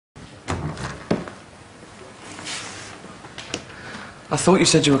I thought you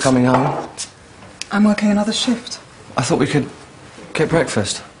said you were coming home. I'm working another shift. I thought we could get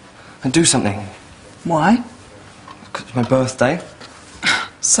breakfast and do something. Why? 'Cause it's my birthday.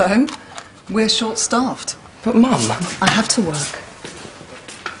 So, we're short-staffed. But, Mum... I have to work.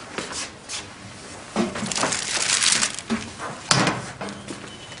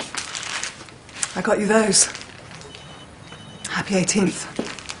 I got you those. Happy 18th.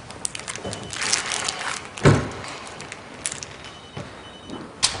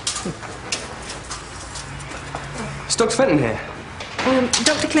 Is Dr. Fenton here?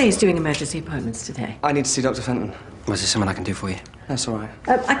 Dr. Clay's doing emergency appointments today. I need to see Dr. Fenton. Was there someone I can do for you? That's all right.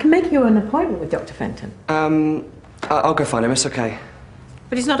 I can make you an appointment with Dr. Fenton. I'll go find him. It's okay.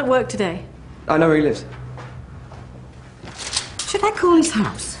 But he's not at work today. I know where he lives. Should I call his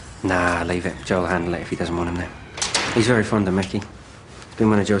house? Nah, leave it. Joe'll handle it if he doesn't want him there. He's very fond of Mickey. He's been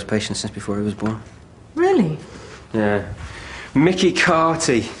one of Joe's patients since before he was born. Really? Yeah. Mickey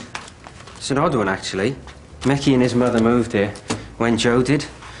Carty. It's an odd one, actually. Mickey and his mother moved here when Joe did.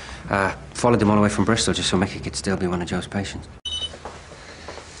 Followed them all the way from Bristol just so Mickey could still be one of Joe's patients.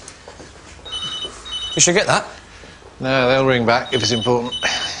 You should get that. No, they'll ring back if it's important.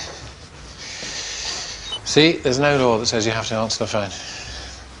 See, there's no law that says you have to answer the phone.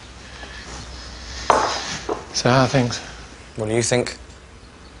 So how are things? What do you think?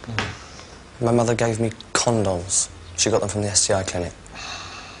 My mother gave me condoms. She got them from the STI clinic.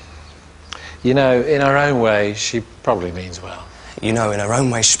 You know, in her own way, she probably means well. You know, in her own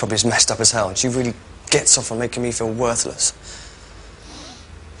way, she's probably as messed up as hell, and she really gets off on making me feel worthless.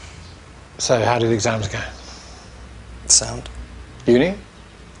 So, how do the exams go? Sound? Uni?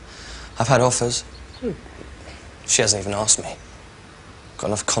 I've had offers. She hasn't even asked me. Got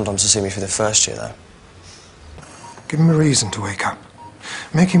enough condoms to see me through the first year, though. Give him a reason to wake up.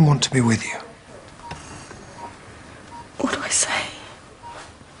 Make him want to be with you. What do I say?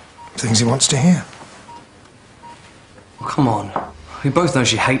 Things he wants to hear. Well, come on. We both know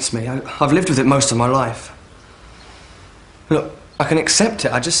she hates me. I've lived with it most of my life. Look, I can accept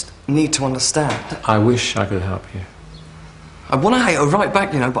it. I just need to understand. I wish I could help you. I want to hate her right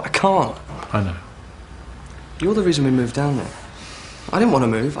back, you know, but I can't. I know. You're the reason we moved down there. I didn't want to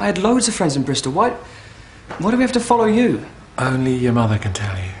move. I had loads of friends in Bristol. Why do we have to follow you? Only your mother can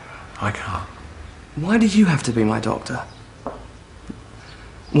tell you. I can't. Why do you have to be my doctor?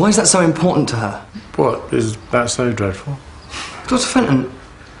 Why is that so important to her? What? Is that so dreadful? Dr. Fenton,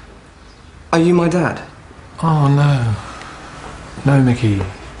 are you my dad? Oh, no. No, Mickey.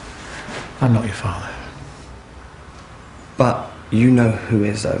 I'm not your father. But you know who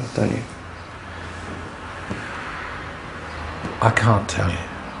is, though, don't you? I can't tell you.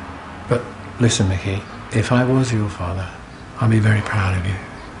 But listen, Mickey, if I was your father, I'd be very proud of you.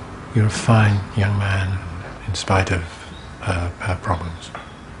 You're a fine young man, in spite of her problems.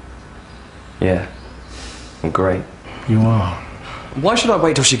 Yeah. Great. You are. Why should I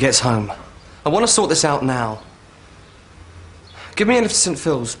wait till she gets home? I want to sort this out now. Give me a lift to St.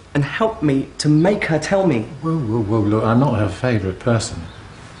 Phil's and help me to make her tell me. Whoa, whoa, whoa, look, I'm not her favourite person.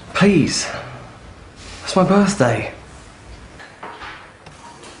 Please. It's my birthday.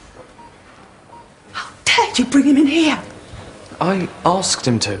 How dare you bring him in here? I asked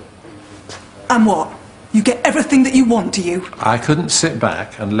him to. And what? You get everything that you want, do you? I couldn't sit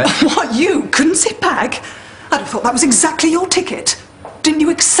back and let... What, you couldn't sit back? I'd have thought that was exactly your ticket. Didn't you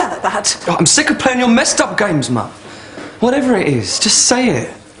excel at that? Oh, I'm sick of playing your messed up games, Mum. Whatever it is, just say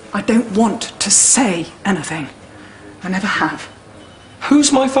it. I don't want to say anything. I never have.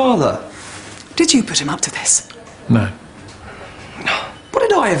 Who's my father? Did you put him up to this? No. What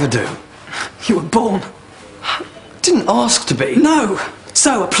did I ever do? You were born. Didn't ask to be. No.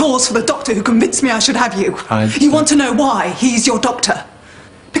 So, applause for the doctor who convinced me I should have you. You want to know why he's your doctor?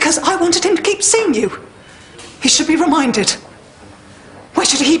 Because I wanted him to keep seeing you. He should be reminded. Why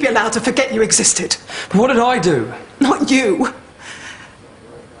should he be allowed to forget you existed? But what did I do? Not you.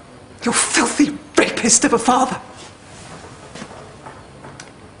 Your filthy rapist of a father.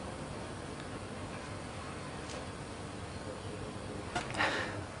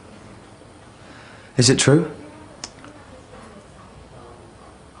 Is it true?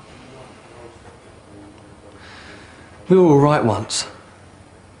 We were all right once.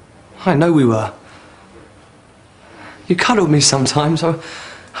 I know we were. You cuddled me sometimes. I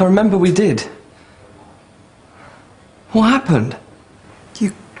remember we did. What happened?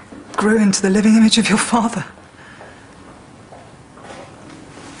 You grew into the living image of your father.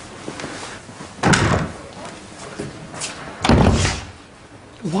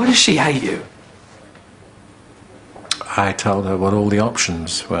 Why does she hate you? I told her what all the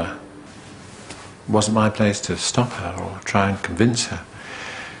options were. It wasn't my place to stop her or try and convince her.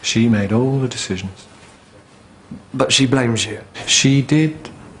 She made all the decisions. But she blames you. She did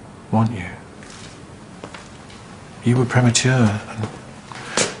want you. You were premature and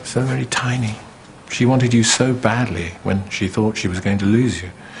so very tiny. She wanted you so badly when she thought she was going to lose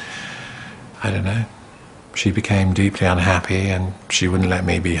you. I don't know. She became deeply unhappy and she wouldn't let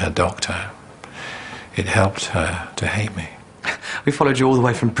me be her doctor. It helped her to hate me. We followed you all the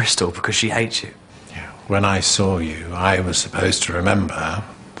way from Bristol because she hates you. Yeah. When I saw you, I was supposed to remember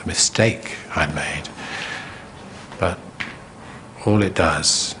the mistake I'd made. But all it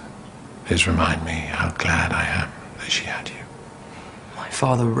does is remind me how glad I am that she had you. My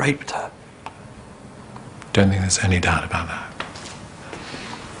father raped her. Don't think there's any doubt about that.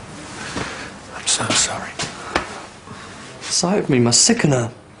 I'm so sorry. The sight of me must sicken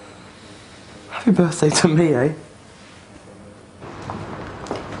her. Happy birthday to me, eh?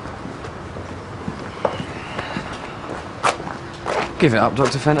 Give it up,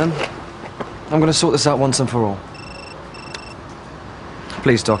 Dr. Fenton. I'm going to sort this out once and for all.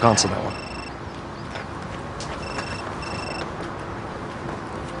 Please, Doc, answer that one.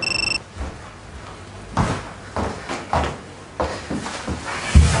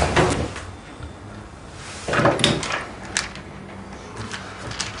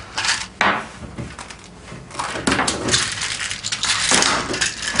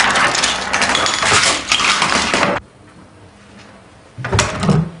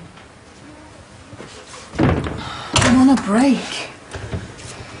 Break.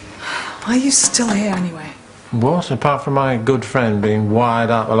 Why are you still here anyway? What? Apart from my good friend being wired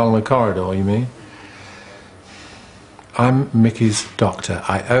up along the corridor, you mean? I'm Mickey's doctor.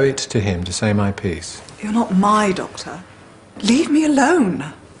 I owe it to him to say my piece. You're not my doctor. Leave me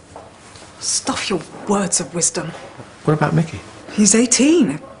alone. Stuff your words of wisdom. What about Mickey? He's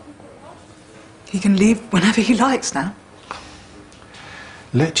 18. He can leave whenever he likes now.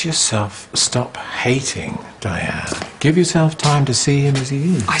 Let yourself stop hating, Diane. Give yourself time to see him as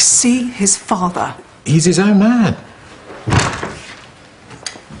he is. I see his father. He's his own man.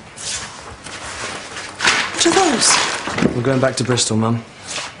 What are those? We're going back to Bristol, Mum.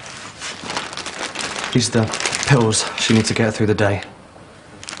 These are the pills she needs to get her through the day.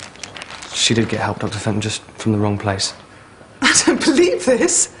 She did get help, Dr. Fenton, just from the wrong place. I don't believe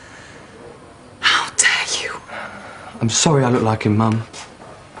this. How dare you? I'm sorry I look like him, Mum.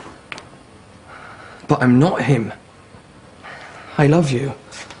 But I'm not him. I love you.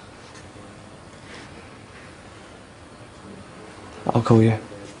 I'll call you.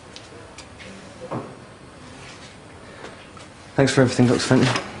 Thanks for everything, Dr.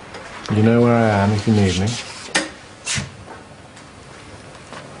 Fenton. You know where I am if you need me.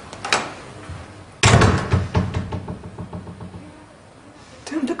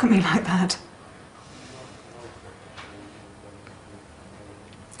 Don't look at me like that.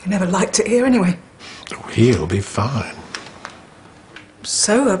 You never liked it here anyway. Oh, he'll be fine.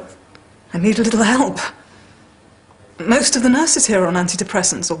 So, I need a little help. Most of the nurses here are on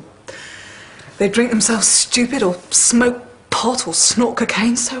antidepressants, or they drink themselves stupid, or smoke pot, or snort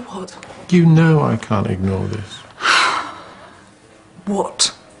cocaine, so what? You know I can't ignore this.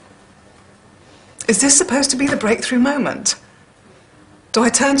 What? Is this supposed to be the breakthrough moment? Do I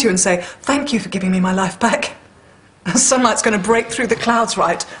turn to you and say, thank you for giving me my life back? Sunlight's going to break through the clouds,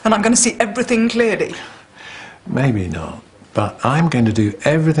 right? And I'm going to see everything clearly. Maybe not, but I'm going to do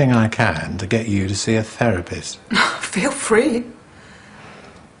everything I can to get you to see a therapist. Feel free.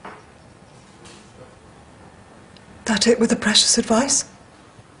 That it with the precious advice?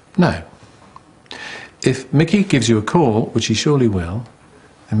 No. If Mickey gives you a call, which he surely will,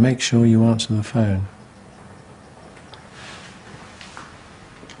 then make sure you answer the phone.